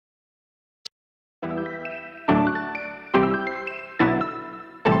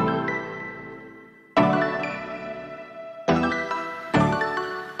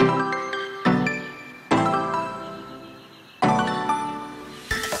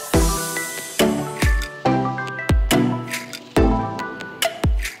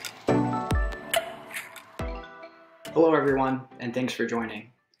Hello everyone, and thanks for joining.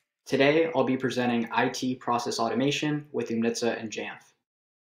 Today I'll be presenting IT process automation with Oomnitza and Jamf.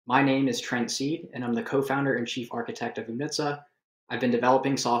 My name is Trent Seed, and I'm the co-founder and chief architect of Oomnitza. I've been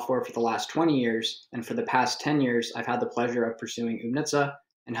developing software for the last 20 years, and for the past 10 years I've had the pleasure of pursuing Oomnitza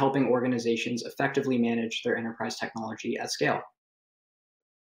and helping organizations effectively manage their enterprise technology at scale.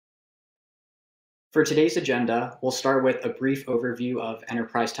 For today's agenda, we'll start with a brief overview of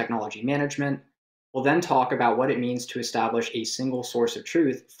enterprise technology management. We'll then talk about what it means to establish a single source of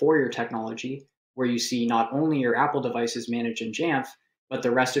truth for your technology, where you see not only your Apple devices managed in Jamf, but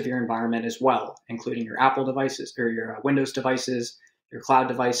the rest of your environment as well, including your Apple devices or your Windows devices, your cloud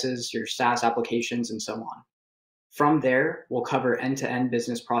devices, your SaaS applications, and so on. From there, we'll cover end-to-end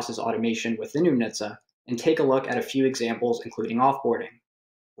business process automation within Oomnitza and take a look at a few examples, including offboarding.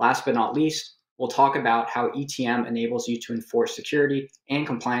 Last but not least, we'll talk about how ETM enables you to enforce security and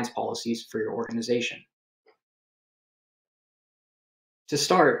compliance policies for your organization. To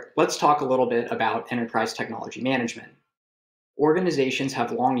start, let's talk a little bit about enterprise technology management. Organizations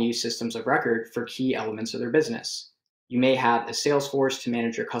have long used systems of record for key elements of their business. You may have a Salesforce to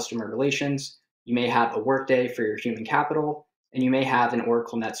manage your customer relations, you may have a Workday for your human capital, and you may have an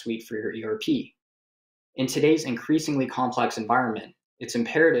Oracle NetSuite for your ERP. In today's increasingly complex environment, it's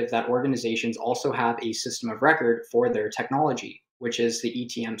imperative that organizations also have a system of record for their technology, which is the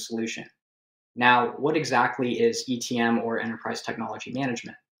ETM solution. Now, what exactly is ETM, or enterprise technology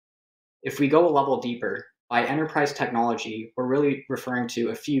management? If we go a level deeper, by enterprise technology, we're really referring to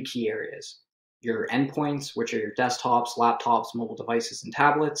a few key areas. Your endpoints, which are your desktops, laptops, mobile devices, and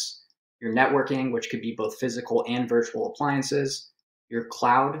tablets. Your networking, which could be both physical and virtual appliances. Your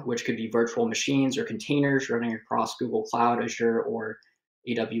cloud, which could be virtual machines or containers running across Google Cloud, Azure, or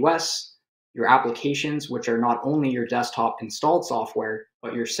AWS. Your applications, which are not only your desktop installed software,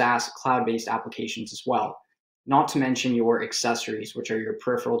 but your SaaS cloud-based applications as well. Not to mention your accessories, which are your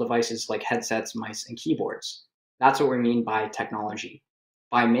peripheral devices like headsets, mice, and keyboards. That's what we mean by technology.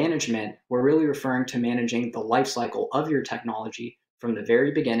 By management, we're really referring to managing the life cycle of your technology from the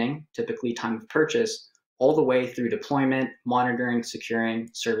very beginning, typically time of purchase, all the way through deployment, monitoring, securing,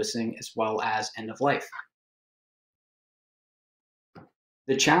 servicing, as well as end of life.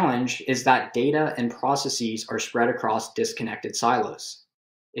 The challenge is that data and processes are spread across disconnected silos.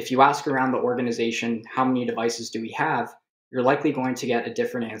 If you ask around the organization, how many devices do we have, you're likely going to get a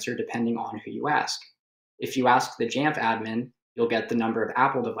different answer depending on who you ask. If you ask the Jamf admin, you'll get the number of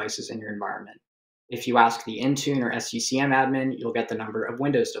Apple devices in your environment. If you ask the Intune or SCCM admin, you'll get the number of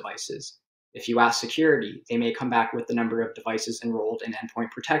Windows devices. If you ask security, they may come back with the number of devices enrolled in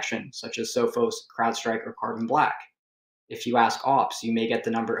endpoint protection, such as Sophos, CrowdStrike, or Carbon Black. If you ask ops, you may get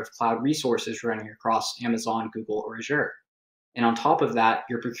the number of cloud resources running across Amazon, Google, or Azure. And on top of that,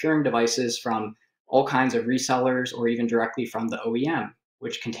 you're procuring devices from all kinds of resellers or even directly from the OEM,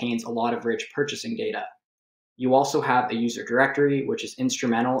 which contains a lot of rich purchasing data. You also have a user directory, which is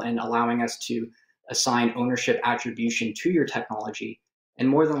instrumental in allowing us to assign ownership attribution to your technology. And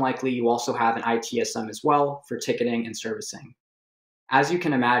more than likely, you also have an ITSM as well for ticketing and servicing. As you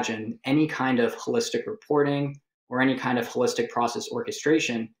can imagine, any kind of holistic reporting or any kind of holistic process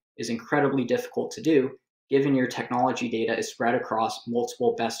orchestration is incredibly difficult to do, given your technology data is spread across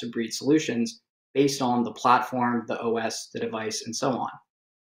multiple best-of-breed solutions based on the platform, the OS, the device, and so on.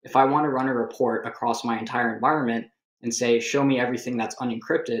 If I want to run a report across my entire environment and say, show me everything that's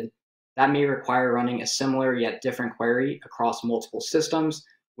unencrypted, that may require running a similar yet different query across multiple systems,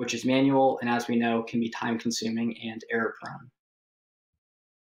 which is manual and, as we know, can be time-consuming and error-prone.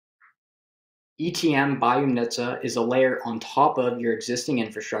 ETM by Oomnitza is a layer on top of your existing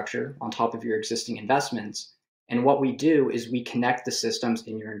infrastructure, on top of your existing investments. And what we do is we connect the systems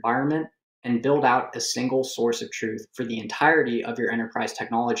in your environment and build out a single source of truth for the entirety of your enterprise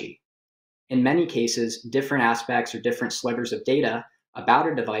technology. In many cases, different aspects or different slivers of data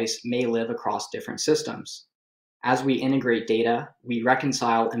about a device may live across different systems. As we integrate data, we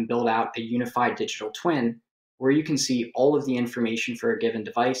reconcile and build out a unified digital twin where you can see all of the information for a given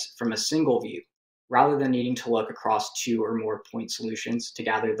device from a single view, rather than needing to look across two or more point solutions to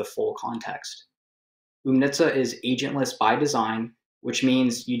gather the full context. Oomnitza is agentless by design, which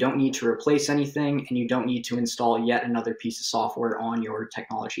means you don't need to replace anything and you don't need to install yet another piece of software on your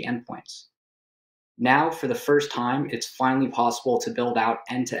technology endpoints. Now, for the first time, it's finally possible to build out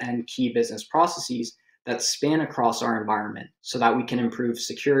end-to-end key business processes that span across our environment so that we can improve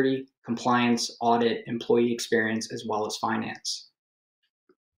security, compliance, audit, employee experience, as well as finance.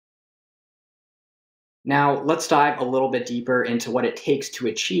 Now, let's dive a little bit deeper into what it takes to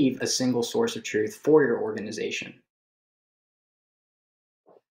achieve a single source of truth for your organization.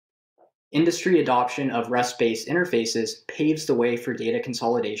 Industry adoption of REST-based interfaces paves the way for data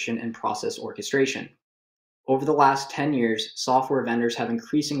consolidation and process orchestration. Over the last 10 years, software vendors have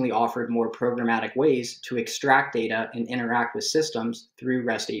increasingly offered more programmatic ways to extract data and interact with systems through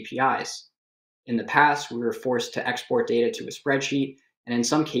REST APIs. In the past, we were forced to export data to a spreadsheet, and in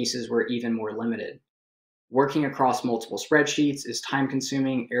some cases, we're even more limited. Working across multiple spreadsheets is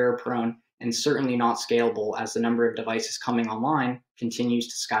time-consuming, error-prone, and certainly not scalable as the number of devices coming online continues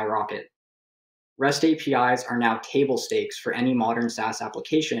to skyrocket. REST APIs are now table stakes for any modern SaaS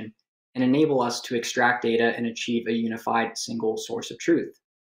application and enable us to extract data and achieve a unified single source of truth.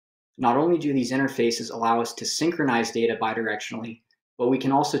 Not only do these interfaces allow us to synchronize data bidirectionally, but we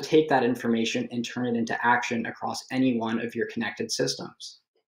can also take that information and turn it into action across any one of your connected systems.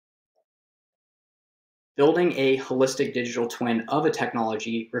 Building a holistic digital twin of a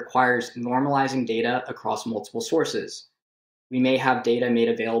technology requires normalizing data across multiple sources. We may have data made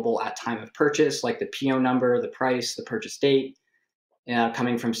available at time of purchase, like the PO number, the price, the purchase date,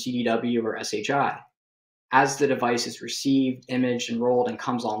 coming from CDW or SHI. As the device is received, imaged, enrolled, and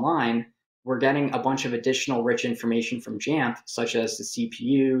comes online, we're getting a bunch of additional rich information from Jamf, such as the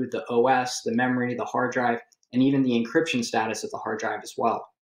CPU, the OS, the memory, the hard drive, and even the encryption status of the hard drive as well.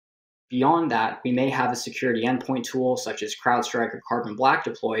 Beyond that, we may have a security endpoint tool, such as CrowdStrike or Carbon Black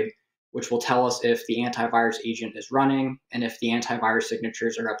deployed, which will tell us if the antivirus agent is running and if the antivirus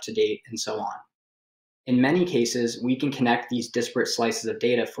signatures are up to date, and so on. In many cases, we can connect these disparate slices of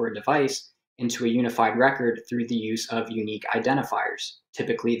data for a device into a unified record through the use of unique identifiers,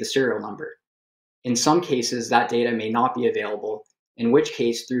 typically the serial number. In some cases, that data may not be available, in which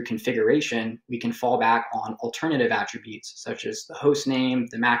case, through configuration, we can fall back on alternative attributes, such as the host name,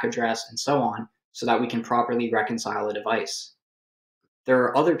 the MAC address, and so on, so that we can properly reconcile a device. There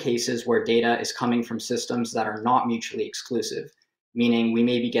are other cases where data is coming from systems that are not mutually exclusive, meaning we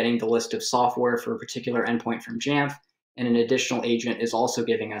may be getting the list of software for a particular endpoint from Jamf, and an additional agent is also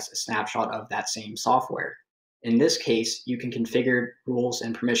giving us a snapshot of that same software. In this case, you can configure rules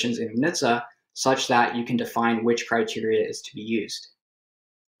and permissions in Oomnitza such that you can define which criteria is to be used.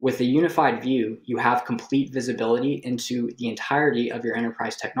 With a unified view, you have complete visibility into the entirety of your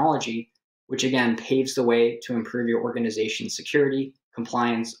enterprise technology, which again paves the way to improve your organization's security,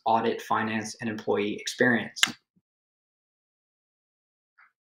 compliance, audit, finance, and employee experience.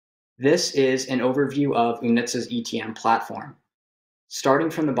 This is an overview of Oomnitza's ETM platform. Starting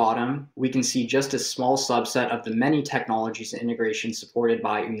from the bottom, we can see just a small subset of the many technologies and integrations supported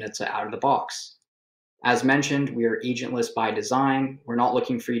by Oomnitza out of the box. As mentioned, we are agentless by design. We're not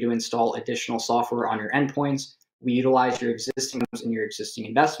looking for you to install additional software on your endpoints. We utilize your existing and your existing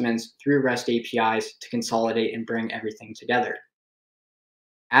investments through REST APIs to consolidate and bring everything together.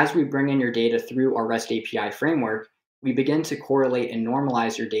 As we bring in your data through our REST API framework, we begin to correlate and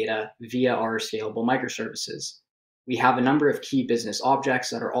normalize your data via our scalable microservices. We have a number of key business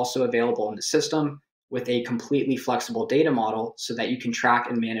objects that are also available in the system with a completely flexible data model so that you can track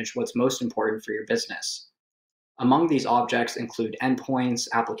and manage what's most important for your business. Among these objects include endpoints,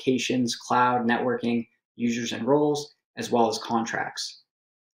 applications, cloud, networking, users and roles, as well as contracts.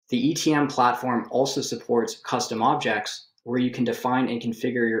 The ETM platform also supports custom objects where you can define and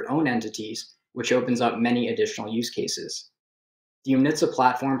configure your own entities, which opens up many additional use cases. The Oomnitza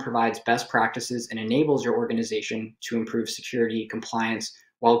platform provides best practices and enables your organization to improve security, compliance,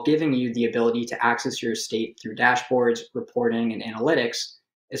 while giving you the ability to access your estate through dashboards, reporting, and analytics,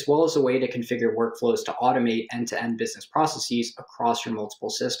 as well as a way to configure workflows to automate end-to-end business processes across your multiple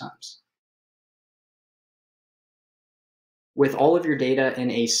systems. With all of your data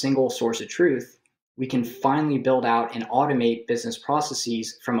in a single source of truth, we can finally build out and automate business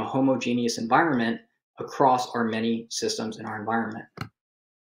processes from a homogeneous environment across our many systems in our environment.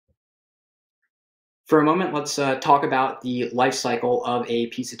 For a moment, let's talk about the life cycle of a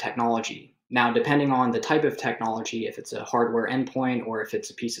piece of technology. Now, depending on the type of technology, if it's a hardware endpoint or if it's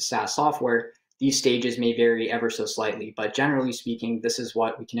a piece of SaaS software, these stages may vary ever so slightly, but generally speaking, this is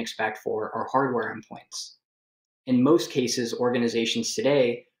what we can expect for our hardware endpoints. In most cases, organizations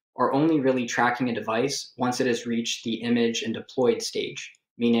today are only really tracking a device once it has reached the image and deployed stage,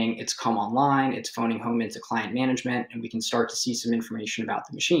 meaning it's come online, it's phoning home into client management, and we can start to see some information about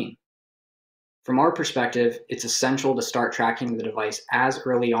the machine. From our perspective, it's essential to start tracking the device as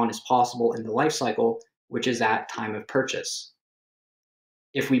early on as possible in the life cycle, which is at time of purchase.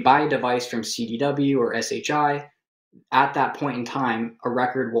 If we buy a device from CDW or SHI, at that point in time, a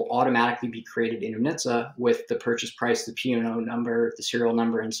record will automatically be created in Oomnitza with the purchase price, the PO number, the serial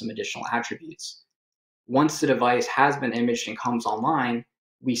number, and some additional attributes. Once the device has been imaged and comes online,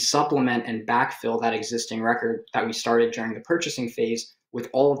 we supplement and backfill that existing record that we started during the purchasing phase with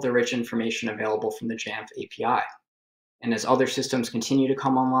all of the rich information available from the Jamf API. And as other systems continue to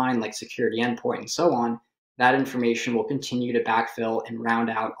come online, like security endpoint and so on, that information will continue to backfill and round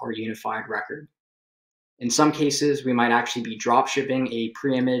out our unified record. In some cases, we might actually be dropshipping a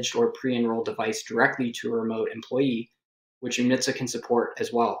pre-imaged or pre-enrolled device directly to a remote employee, which Oomnitza can support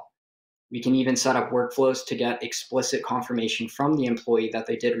as well. We can even set up workflows to get explicit confirmation from the employee that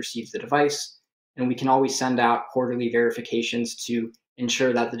they did receive the device, and we can always send out quarterly verifications to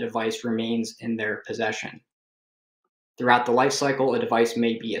ensure that the device remains in their possession. Throughout the lifecycle, a device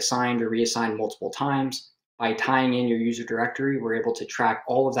may be assigned or reassigned multiple times. By tying in your user directory, we're able to track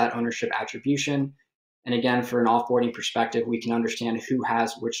all of that ownership attribution. And again, for an offboarding perspective, we can understand who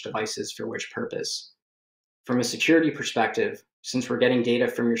has which devices for which purpose. From a security perspective, since we're getting data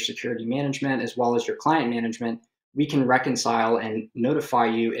from your security management as well as your client management, we can reconcile and notify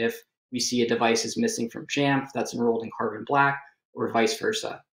you if we see a device is missing from Jamf that's enrolled in Carbon Black or vice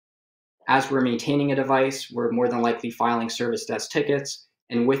versa. As we're maintaining a device, we're more than likely filing service desk tickets,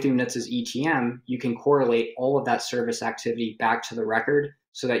 and with Oomnitza's ETM, you can correlate all of that service activity back to the record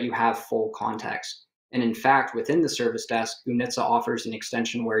so that you have full context. And in fact, within the service desk, Oomnitza offers an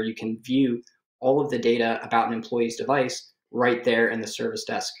extension where you can view all of the data about an employee's device right there in the service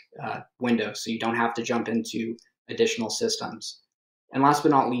desk window, so you don't have to jump into additional systems. And last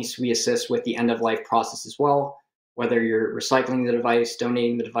but not least, we assist with the end-of-life process as well, whether you're recycling the device,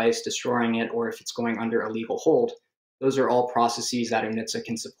 donating the device, destroying it, or if it's going under a legal hold. Those are all processes that Oomnitza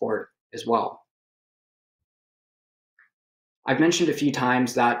can support as well. I've mentioned a few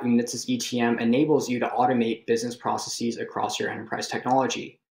times that Oomnitza's ETM enables you to automate business processes across your enterprise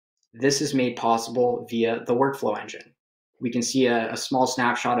technology. This is made possible via the workflow engine. We can see a small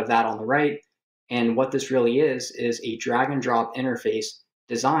snapshot of that on the right, and what this really is a drag and drop interface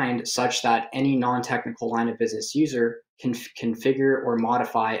designed such that any non-technical line of business user can configure or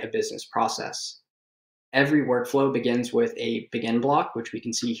modify a business process. Every workflow begins with a begin block, which we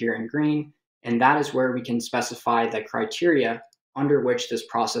can see here in green, and that is where we can specify the criteria under which this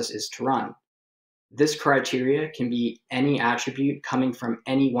process is to run. This criteria can be any attribute coming from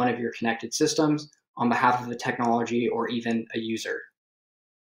any one of your connected systems on behalf of the technology or even a user.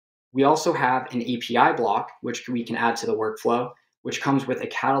 We also have an API block, which we can add to the workflow, which comes with a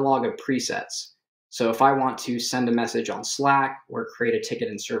catalog of presets. So if I want to send a message on Slack or create a ticket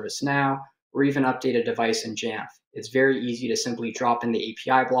in ServiceNow, or even update a device in Jamf, it's very easy to simply drop in the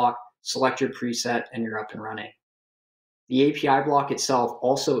API block, select your preset, and you're up and running. The API block itself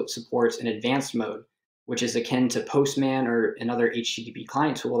also supports an advanced mode, which is akin to Postman or another HTTP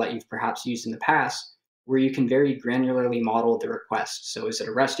client tool that you've perhaps used in the past, where you can very granularly model the request. So is it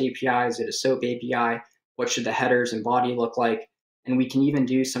a REST API? Is it a SOAP API? What should the headers and body look like? And we can even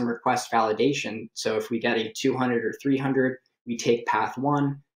do some request validation. So if we get a 200 or 300, we take path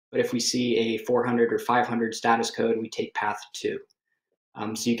 1. But if we see a 400 or 500 status code, we take path 2.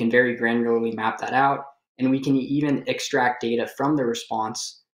 So you can very granularly map that out. And we can even extract data from the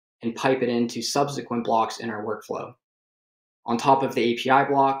response and pipe it into subsequent blocks in our workflow. On top of the API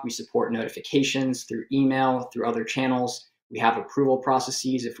block, we support notifications through email, through other channels. We have approval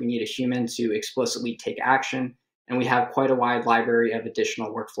processes if we need a human to explicitly take action. And we have quite a wide library of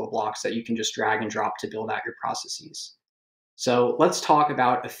additional workflow blocks that you can just drag and drop to build out your processes. So let's talk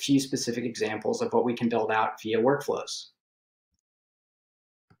about a few specific examples of what we can build out via workflows.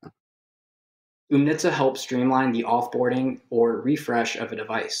 Oomnitza helps streamline the offboarding or refresh of a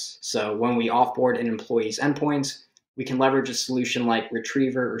device. So when we offboard an employee's endpoints, we can leverage a solution like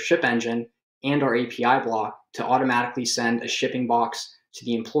Retriever or Ship Engine and our API block to automatically send a shipping box to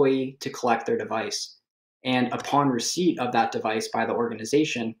the employee to collect their device. And upon receipt of that device by the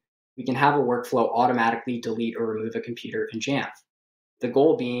organization, we can have a workflow automatically delete or remove a computer in Jamf. The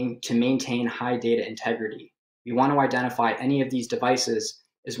goal being to maintain high data integrity. We want to identify any of these devices,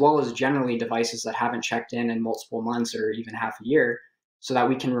 as well as generally devices that haven't checked in multiple months or even half a year, so that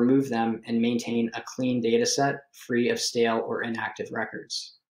we can remove them and maintain a clean data set free of stale or inactive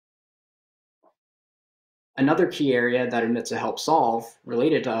records. Another key area that Oomnitza helps solve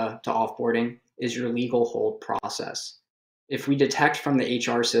related to offboarding is your legal hold process. If we detect from the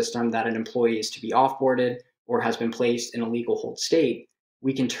HR system that an employee is to be offboarded or has been placed in a legal hold state,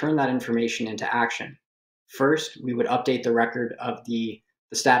 we can turn that information into action. First, we would update the record of the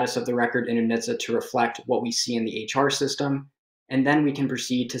status of the record in Oomnitza to reflect what we see in the HR system, and then we can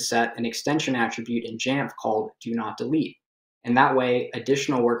proceed to set an extension attribute in Jamf called do not delete. And that way,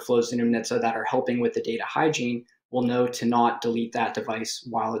 additional workflows in Oomnitza that are helping with the data hygiene will know to not delete that device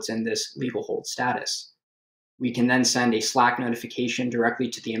while it's in this legal hold status. We can then send a Slack notification directly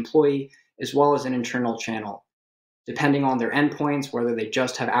to the employee, as well as an internal channel. Depending on their endpoints, whether they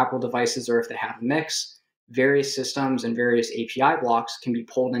just have Apple devices or if they have a mix, various systems and various API blocks can be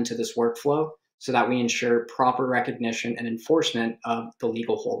pulled into this workflow so that we ensure proper recognition and enforcement of the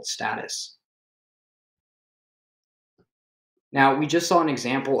legal hold status. Now, we just saw an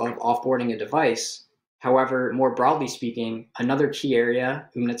example of offboarding a device. However, more broadly speaking, another key area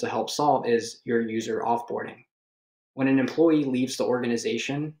Oomnitza helps solve is your user offboarding. When an employee leaves the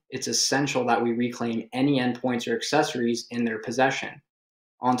organization, it's essential that we reclaim any endpoints or accessories in their possession.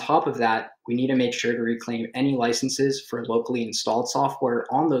 On top of that, we need to make sure to reclaim any licenses for locally installed software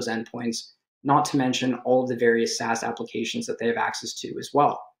on those endpoints, not to mention all of the various SaaS applications that they have access to as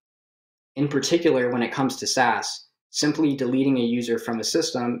well. In particular, when it comes to SaaS, simply deleting a user from a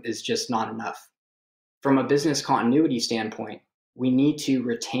system is just not enough. From a business continuity standpoint, we need to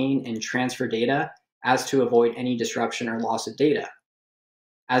retain and transfer data as to avoid any disruption or loss of data.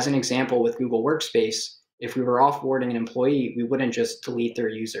 As an example with Google Workspace, if we were offboarding an employee, we wouldn't just delete their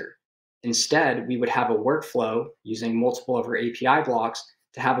user. Instead, we would have a workflow using multiple of our API blocks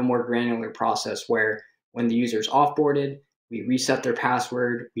to have a more granular process where when the user is offboarded, we reset their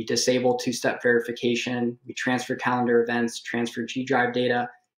password, we disable two-step verification, we transfer calendar events, transfer G Drive data,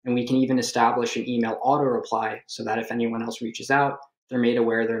 and we can even establish an email auto reply so that if anyone else reaches out, they're made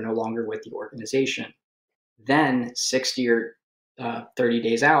aware they're no longer with the organization. Then 60 or 30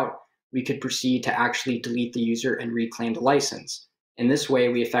 days out, we could proceed to actually delete the user and reclaim the license. In this way,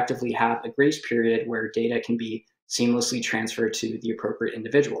 we effectively have a grace period where data can be seamlessly transferred to the appropriate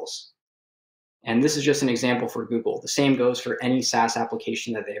individuals. And this is just an example for Google. The same goes for any SaaS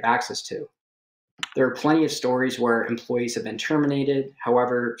application that they have access to. There are plenty of stories where employees have been terminated,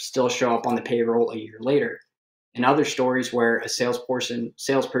 however, still show up on the payroll a year later. And other stories where a salesperson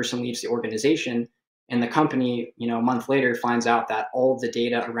leaves the organization and the company, a month later finds out that all of the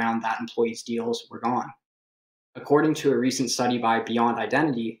data around that employee's deals were gone. According to a recent study by Beyond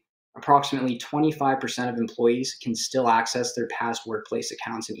Identity, approximately 25% of employees can still access their past workplace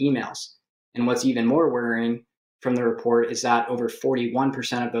accounts and emails. And what's even more worrying from the report is that over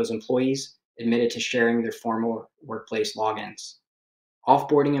 41% of those employees admitted to sharing their former workplace logins.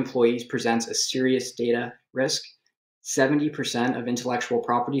 Offboarding employees presents a serious data risk. 70% of intellectual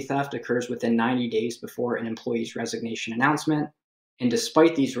property theft occurs within 90 days before an employee's resignation announcement. And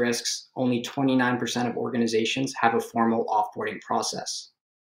despite these risks, only 29% of organizations have a formal offboarding process.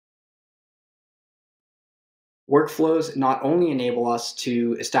 Workflows not only enable us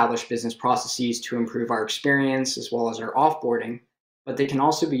to establish business processes to improve our experience as well as our offboarding, but they can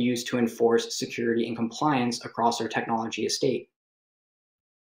also be used to enforce security and compliance across our technology estate.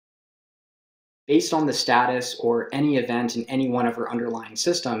 Based on the status or any event in any one of our underlying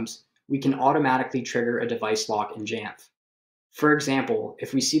systems, we can automatically trigger a device lock in Jamf. For example,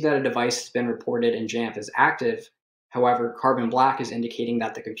 if we see that a device has been reported in Jamf as active, however, Carbon Black is indicating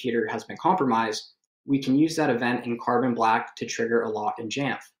that the computer has been compromised, we can use that event in Carbon Black to trigger a lock in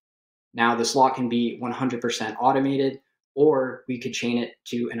Jamf. Now, this lock can be 100% automated, or we could chain it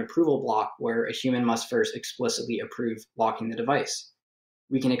to an approval block where a human must first explicitly approve locking the device.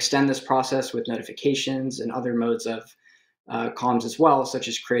 We can extend this process with notifications and other modes of comms as well, such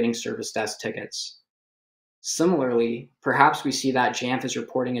as creating service desk tickets. Similarly, perhaps we see that Jamf is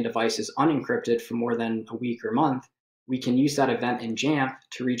reporting a device is unencrypted for more than a week or month. We can use that event in Jamf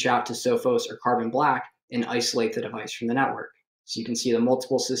to reach out to Sophos or Carbon Black and isolate the device from the network. So you can see the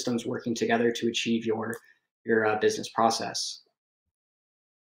multiple systems working together to achieve your business process.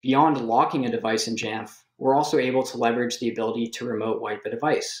 Beyond locking a device in Jamf, we're also able to leverage the ability to remote wipe a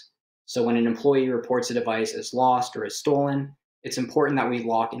device. So when an employee reports a device as lost or as stolen, it's important that we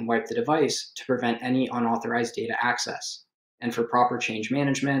lock and wipe the device to prevent any unauthorized data access. And for proper change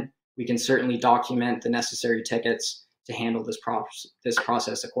management, we can certainly document the necessary tickets to handle this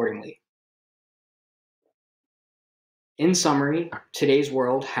process accordingly. In summary, today's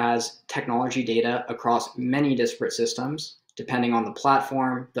world has technology data across many disparate systems, depending on the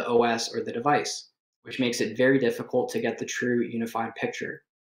platform, the OS, or the device, which makes it very difficult to get the true unified picture.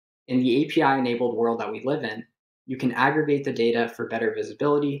 In the API-enabled world that we live in, you can aggregate the data for better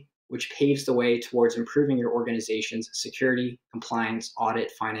visibility, which paves the way towards improving your organization's security, compliance,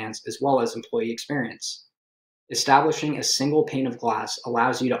 audit, finance, as well as employee experience. Establishing a single pane of glass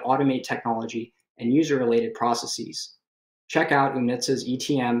allows you to automate technology and user-related processes. Check out Oomnitza's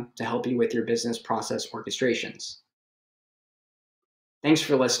ETM to help you with your business process orchestrations. Thanks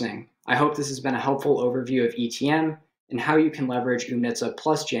for listening. I hope this has been a helpful overview of ETM and how you can leverage Oomnitza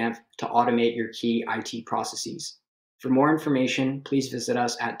plus Jamf to automate your key IT processes. For more information, please visit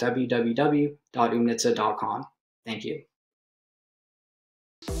us at www.oomnitza.com. Thank you.